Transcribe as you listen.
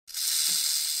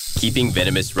Keeping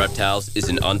venomous reptiles is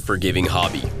an unforgiving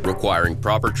hobby, requiring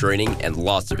proper training and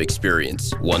lots of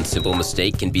experience. One simple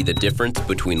mistake can be the difference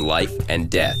between life and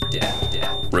death.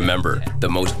 Remember, the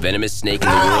most venomous snake in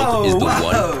the world is the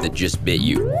one that just bit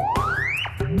you.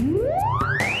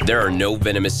 There are no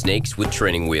venomous snakes with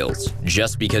training wheels.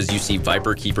 Just because you see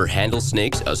viperkeeper handle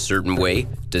snakes a certain way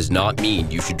does not mean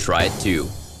you should try it too.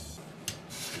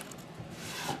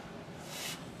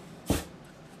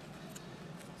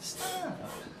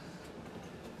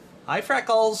 Hi,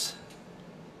 Freckles.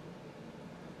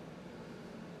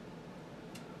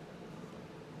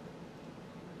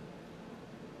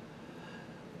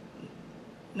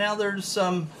 Now there's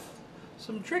some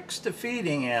tricks to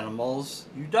feeding animals.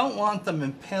 You don't want them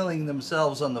impaling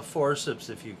themselves on the forceps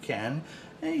if you can,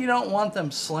 and you don't want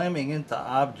them slamming into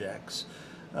objects.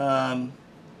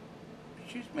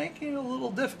 She's making it a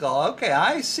little difficult. Okay,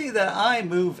 I see that eye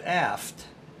move aft.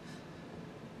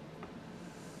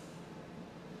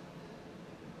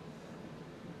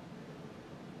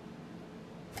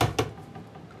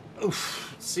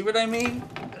 Oof, see what I mean?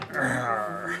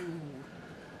 Urgh.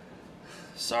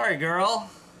 Sorry,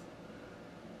 girl.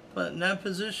 But in that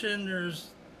position,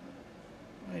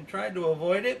 I tried to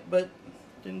avoid it, but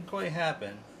didn't quite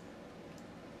happen.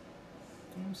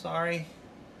 I'm sorry.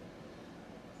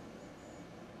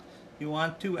 You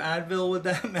want 2 Advil with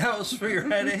that mouse for your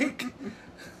headache?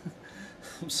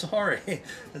 I'm sorry.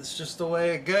 It's just the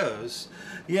way it goes.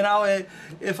 You know,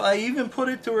 if I even put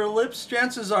it to her lips,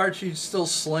 chances are she'd still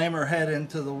slam her head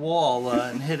into the wall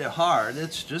and hit it hard.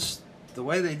 It's just the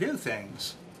way they do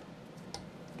things.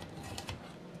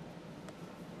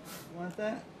 Want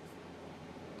that?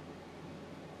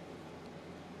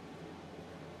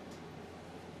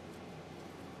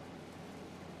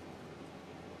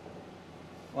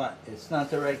 What? It's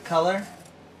not the right color?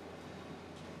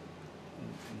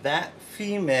 That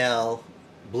female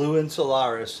Blue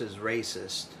Insularis is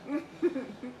racist.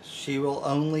 She will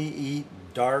only eat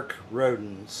dark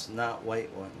rodents, not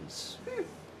white ones.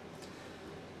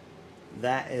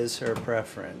 That is her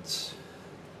preference.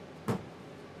 Oh,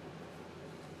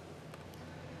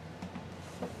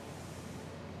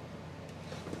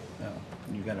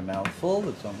 you got a mouthful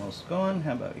that's almost gone.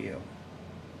 How about you?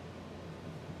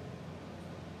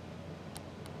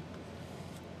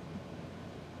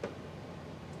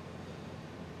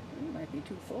 Might be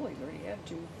too full. He's already had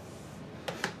 2.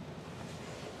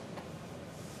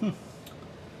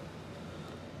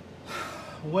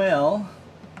 Well,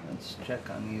 let's check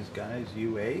on these guys.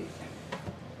 U8.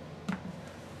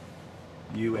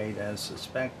 U8 as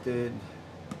suspected.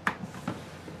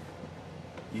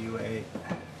 U8.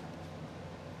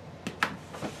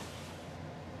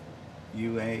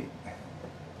 U8.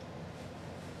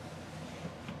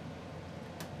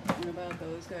 What about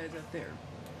those guys up there?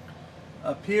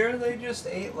 Up here, they just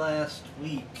ate last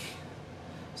week,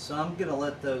 so I'm gonna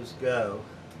let those go.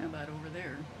 How about over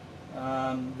there?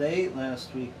 They ate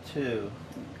last week too.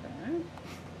 Okay.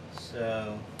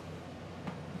 So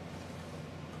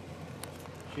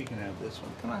she can have this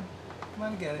one. Come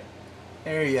on, get it.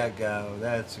 There you go.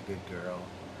 That's a good girl.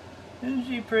 Isn't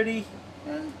she pretty?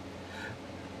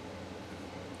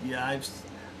 Yeah,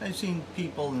 I've seen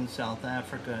people in South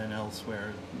Africa and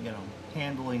elsewhere, you know,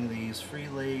 handling these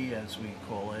freely, as we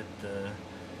call it.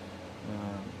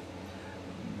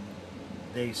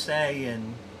 They say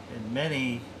in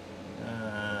many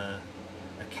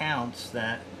accounts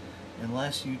that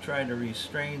unless you try to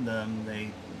restrain them,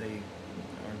 they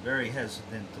are very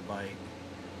hesitant to bite.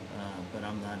 But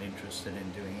I'm not interested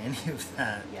in doing any of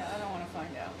that. Yeah, I don't want to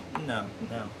find out.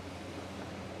 No.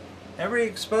 Every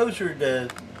exposure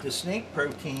to snake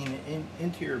protein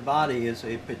into your body is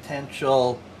a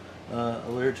potential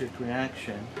allergic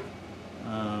reaction.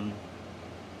 Yeah,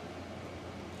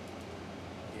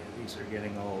 these are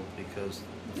getting old because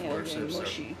the forceps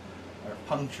are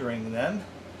puncturing them.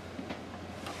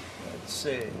 Let's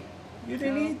see. You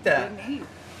didn't eat that. Didn't eat.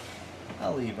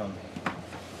 I'll leave him.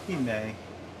 He may.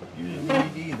 You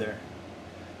didn't eat either.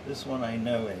 This one I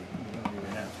know ate. You don't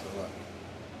even have to look.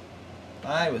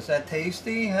 Hi, was that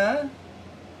tasty, huh?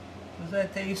 Was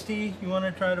that tasty? You want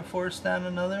to try to force down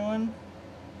another one?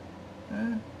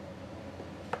 Huh?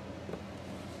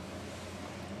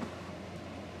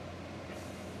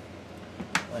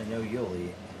 I know you'll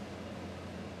eat.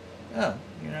 Oh,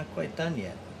 you're not quite done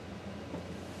yet.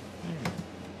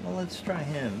 Well, let's try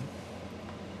him.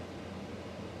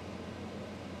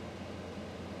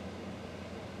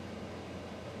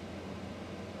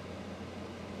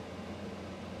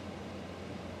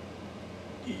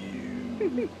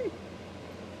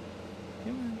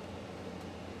 Come on.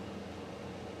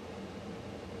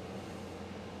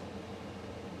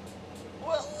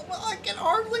 Well,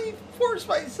 hardly force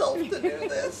myself to do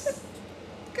this.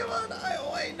 Come on,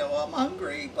 I know I'm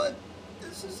hungry, but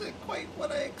this isn't quite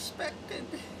what I expected.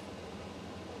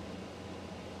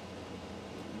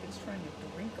 It's trying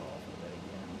to drink off of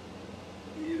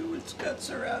it again. Ew, its guts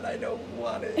are out. I don't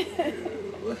want it.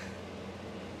 Ew.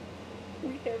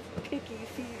 We have picky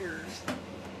feeders.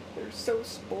 They're so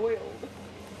spoiled.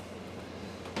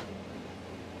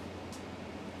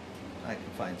 I can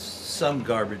find some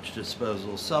garbage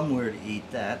disposal somewhere to eat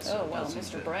that. So Oh, well, it doesn't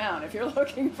Mr. go- Brown, if you're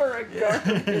looking for a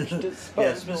garbage disposal.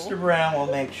 Yes, Mr. Brown will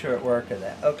make short work of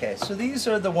that. Okay, so these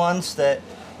are the ones that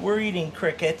were eating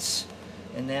crickets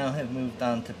and now have moved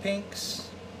on to pinks.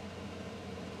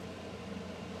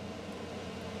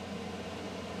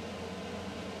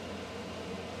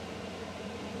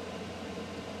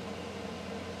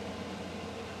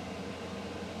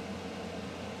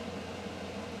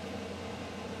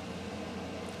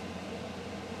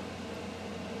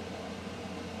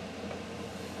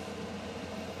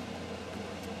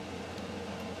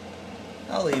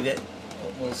 I'll leave it.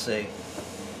 We'll see.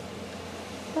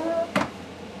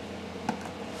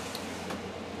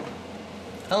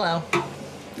 Hello.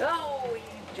 Oh, you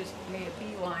just made a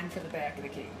beeline for the back of the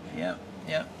cage. Yep,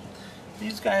 yep.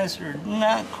 These guys are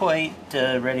not quite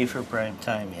ready for prime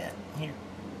time yet. Here,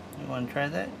 you want to try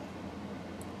that?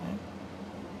 Yeah.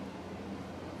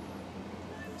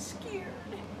 I'm scared.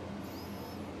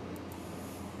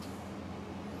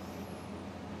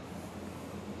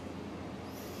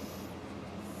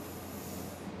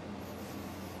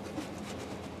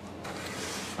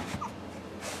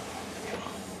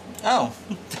 Oh.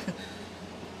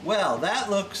 Well, that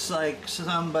looks like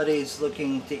somebody's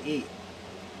looking to eat.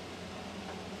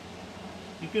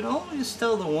 You can always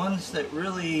tell the ones that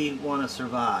really want to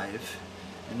survive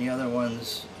and the other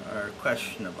ones are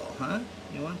questionable, huh?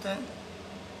 You want that?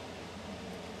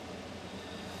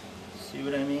 See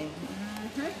what I mean?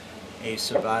 Mm-hmm. A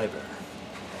survivor.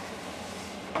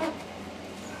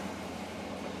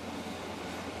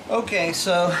 Okay,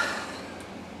 so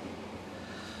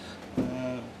I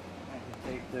can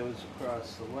take those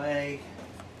across the way.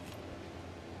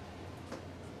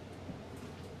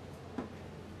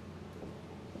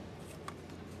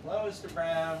 Hello, Mr.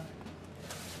 Brown.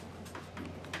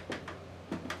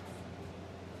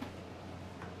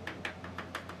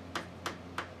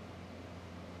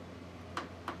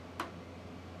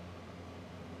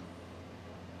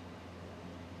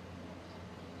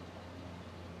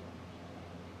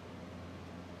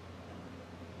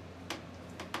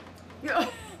 Yeah.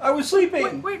 I was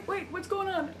sleeping. Wait, what's going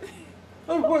on?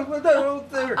 Oh, what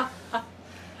there?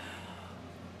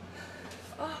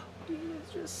 Oh, he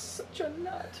is just such a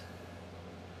nut.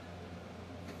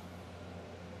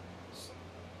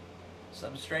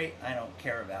 Substrate? I don't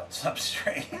care about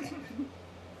substrate.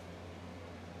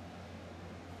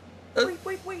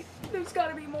 Wait, there's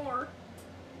gotta be more.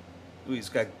 Ooh, he's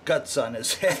got guts on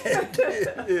his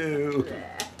head. Ew.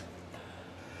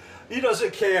 He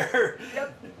doesn't care.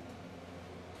 Yep.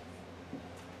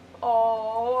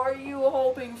 Oh, are you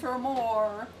hoping for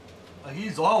more?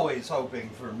 He's always hoping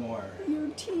for more. You're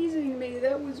teasing me.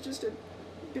 That was just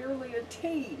barely a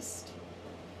taste.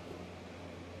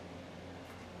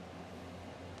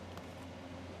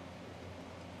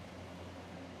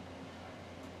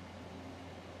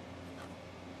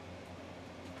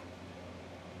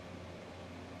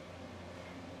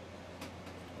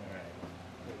 Alright,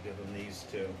 we'll give him these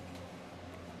two.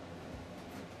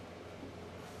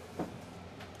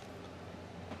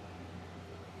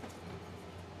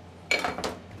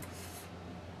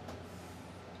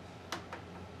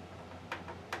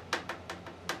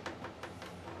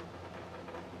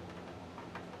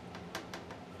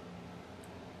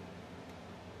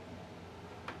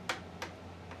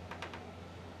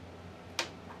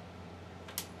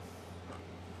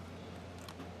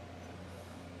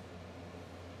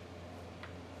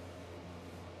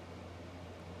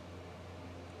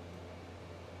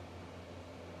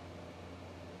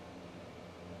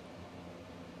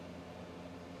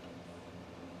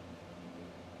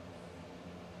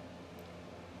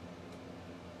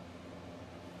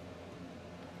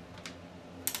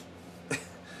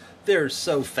 They're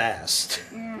so fast.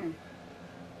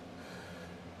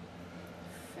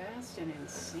 Fast and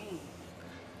insane.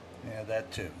 Yeah,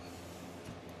 that too.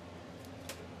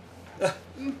 Would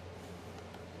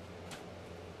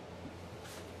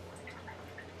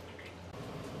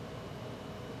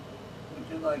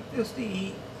you like this to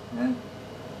eat? Huh?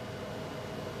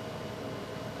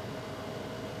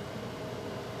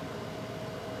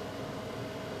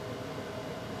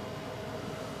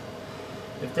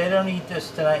 If they don't eat this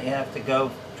tonight, you have to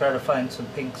go try to find some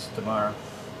pinks tomorrow.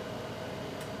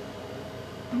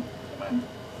 Come on.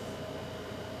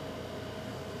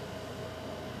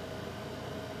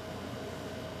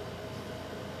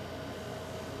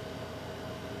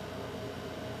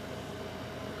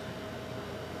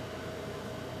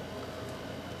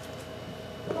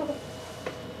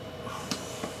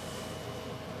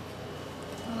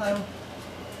 Hello.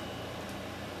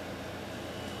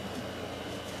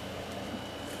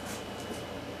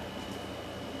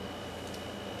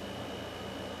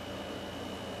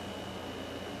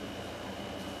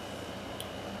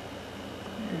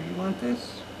 Here, you want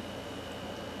this?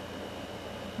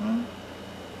 Hmm?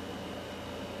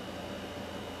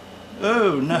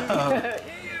 Oh no!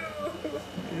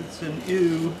 It's an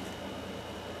ew.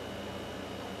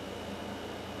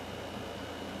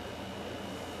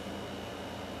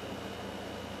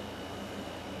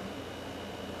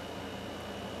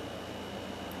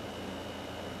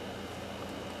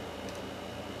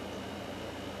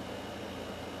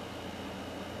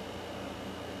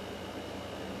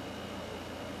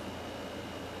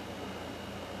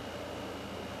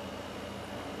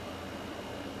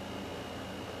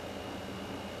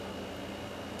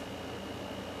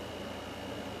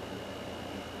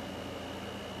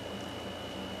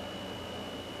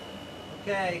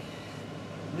 Okay,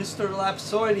 Mr.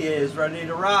 Lapsoidia is ready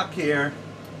to rock here.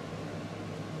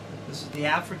 This is the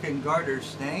African garter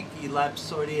snake,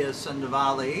 Lapsoidia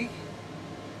sundavali.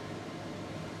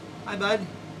 Hi, bud.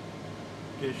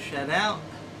 Just shed out.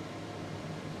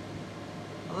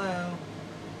 Hello.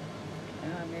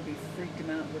 Maybe freaked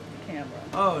him out with the camera.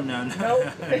 Oh, no,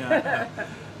 no.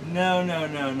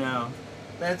 Nope. No.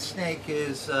 That snake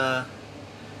is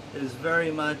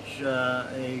very much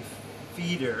a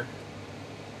feeder.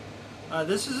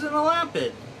 This is an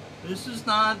elapid. This is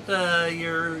not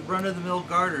your run-of-the-mill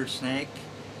garter snake.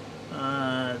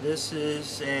 This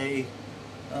is a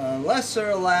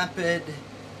lesser elapid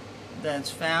that's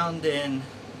found in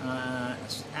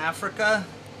Africa.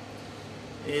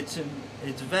 Its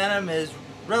venom is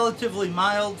relatively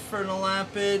mild for an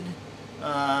elapid.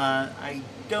 I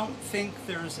don't think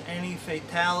there's any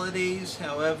fatalities.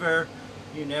 However,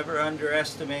 you never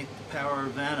underestimate the power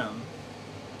of venom.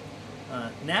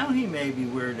 Now he may be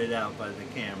weirded out by the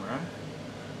camera.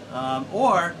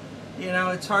 Or, you know,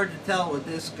 it's hard to tell with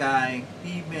this guy.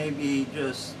 He may be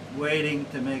just waiting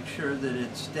to make sure that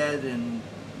it's dead and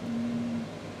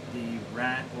the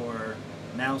rat or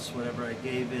mouse, whatever I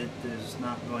gave it, is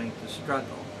not going to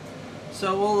struggle.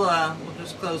 So we'll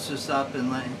just close this up and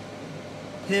let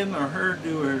him or her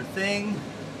do her thing.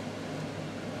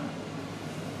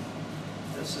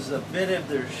 This is a bit of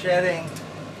their shedding.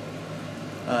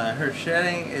 Her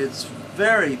shedding is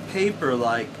very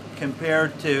paper-like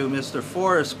compared to Mr.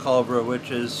 Forest Cobra, which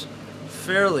is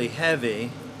fairly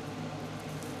heavy.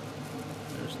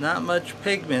 There's not much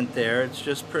pigment there, it's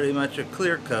just pretty much a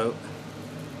clear coat.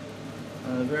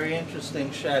 Very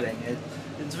interesting shedding.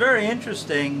 It's very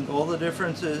interesting, all the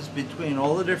differences between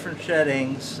all the different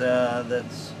sheddings that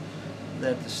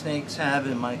the snakes have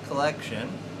in my collection.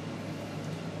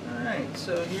 Alright,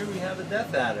 so here we have a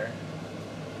death adder.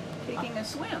 Taking a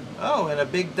swim. Oh, and a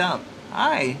big dump.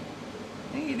 Hi.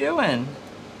 How you doing?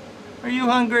 Are you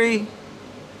hungry?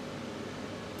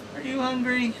 Are you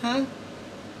hungry, huh?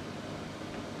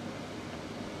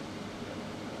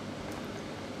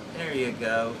 There you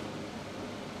go.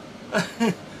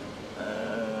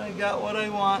 I got what I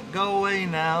want. Go away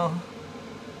now.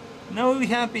 No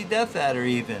happy death adder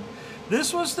even.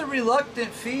 This was the reluctant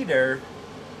feeder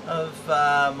of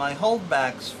my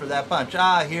holdbacks for that bunch.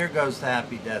 Ah, here goes the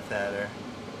happy death adder.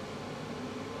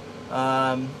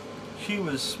 She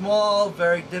was small,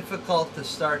 very difficult to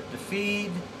start to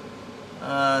feed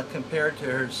compared to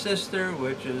her sister,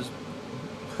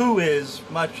 who is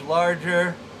much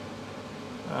larger.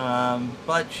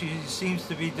 But she seems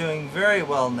to be doing very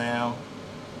well now.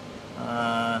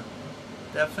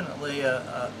 Definitely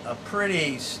a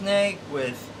pretty snake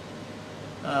with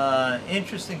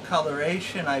interesting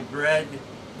coloration. I bred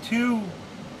 2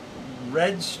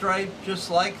 red striped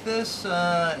just like this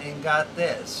and got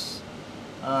this.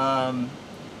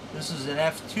 This is an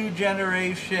F2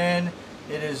 generation.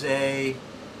 It is a,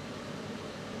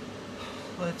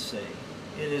 let's see,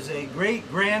 it is a great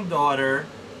granddaughter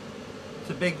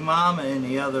to Big Mama in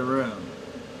the other room.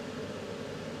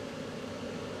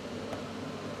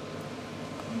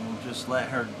 And we'll just let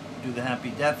her do the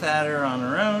happy death adder on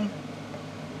her own.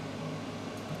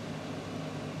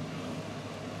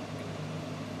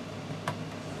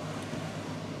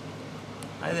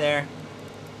 Hi there.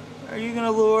 Are you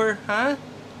gonna lure, huh?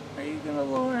 Are you gonna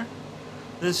lure?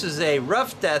 This is a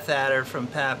rough death adder from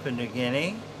Papua New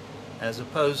Guinea. as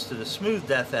opposed to the smooth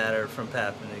death adder from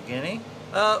Papua New Guinea.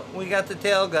 Oh, we got the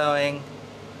tail going.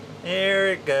 There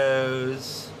it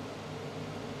goes.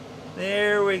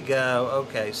 There we go.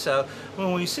 Okay, so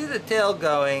when we see the tail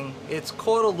going, it's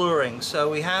caught alluring, so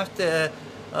we have to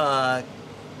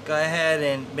go ahead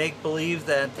and make believe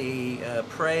that the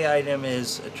prey item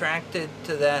is attracted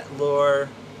to that lure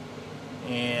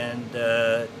and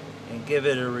give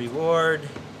it a reward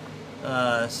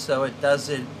so it does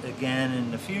it again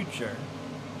in the future.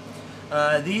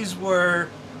 These were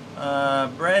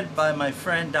bred by my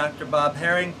friend Dr. Bob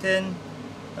Harrington,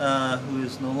 who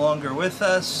is no longer with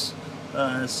us.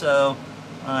 So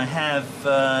I have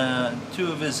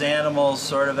two of his animals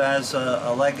sort of as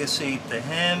a legacy to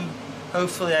him.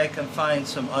 Hopefully I can find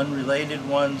some unrelated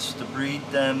ones to breed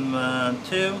them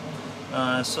to,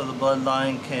 so the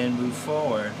bloodline can move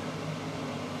forward.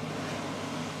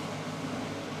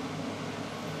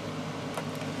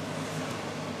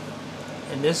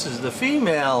 And this is the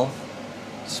female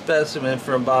specimen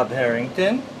from Bob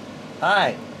Harrington.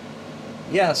 Hi.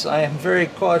 Yes, I am very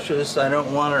cautious. I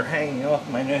don't want her hanging off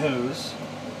my nose.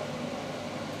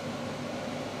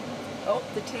 Oh,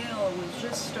 the tail was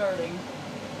just starting.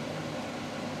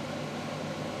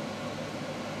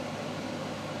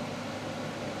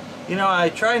 You know, I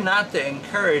try not to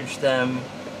encourage them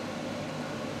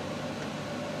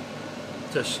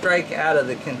to strike out of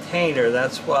the container.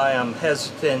 That's why I'm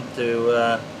hesitant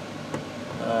to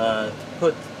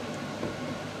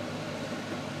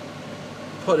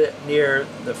put it near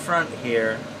the front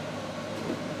here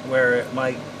where it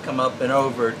might come up and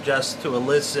over just to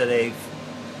elicit a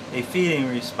feeding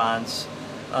response.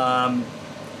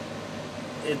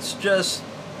 It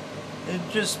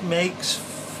just makes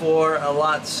for a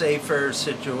lot safer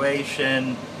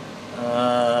situation.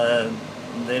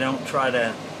 They don't try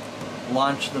to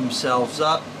launch themselves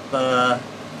up.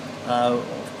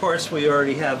 Of course, we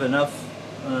already have enough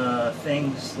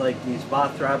things like these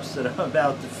bothrops that I'm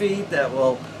about to feed that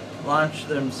will launch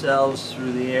themselves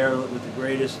through the air with the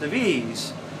greatest of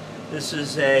ease. This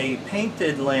is a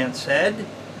painted lancehead,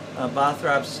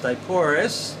 Bothrops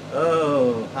stiporus.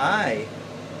 Oh, hi.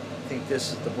 I think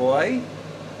this is the boy.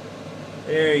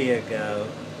 There you go.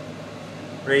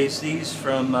 Raised these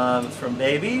from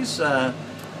babies.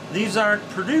 These aren't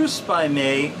produced by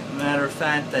me. Matter of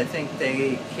fact, I think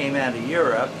they came out of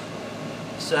Europe.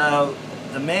 So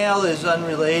the male is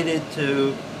unrelated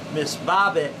to Miss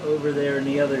Bobbit over there in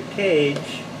the other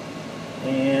cage,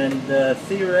 and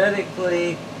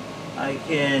theoretically I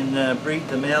can breed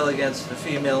the male against the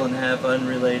female and have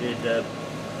unrelated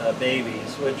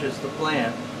babies, which is the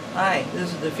plan. Hi,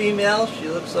 this is the female. She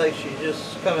looks like she's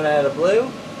just coming out of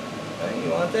blue.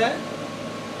 You want that?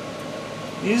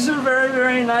 These are very,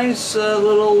 very nice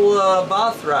little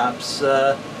bothrops.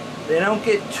 They don't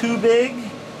get too big,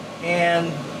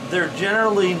 and they're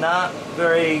generally not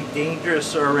very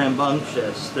dangerous or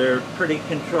rambunctious. They're pretty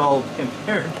controlled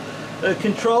compared.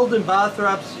 Controlled and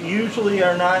bothrops usually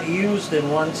are not used in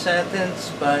one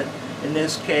sentence, but in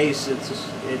this case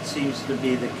it seems to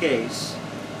be the case.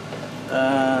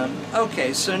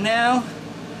 Okay, so now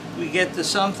we get to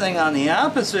something on the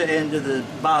opposite end of the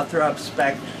bothrop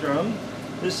spectrum.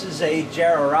 This is a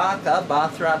Jararaca,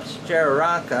 Bothrops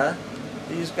Jararaca.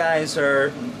 These guys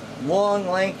are long,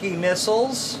 lanky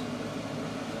missiles.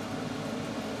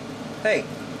 Hey,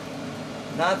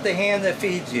 not the hand that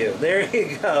feeds you. There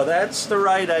you go. That's the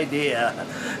right idea.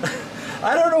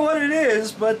 I don't know what it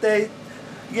is, but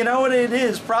you know what it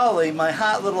is? Probably my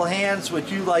hot little hands,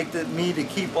 which you like me to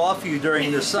keep off you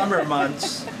during the summer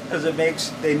months, because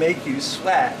they make you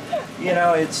sweat. You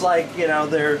know, it's like, you know,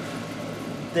 they're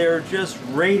just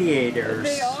radiators.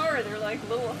 They are. They're like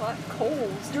little hot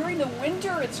coals. During the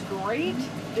winter, it's great.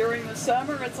 During the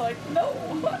summer, it's like, no,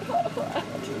 hot.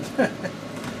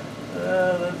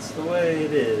 That's the way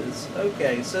it is.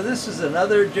 Okay, so this is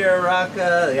another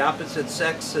Jararaca, the opposite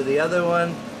sex of the other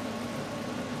one.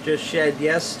 Just shed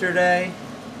yesterday.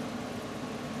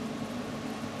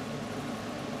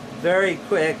 Very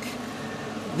quick.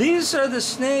 These are the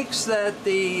snakes that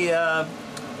the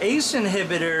ACE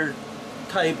inhibitor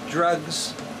type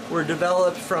drugs were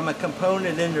developed from a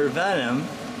component in their venom.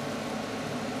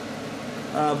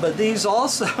 But these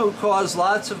also cause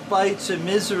lots of bites and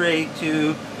misery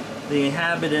to the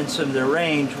inhabitants of their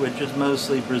range, which is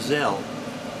mostly Brazil.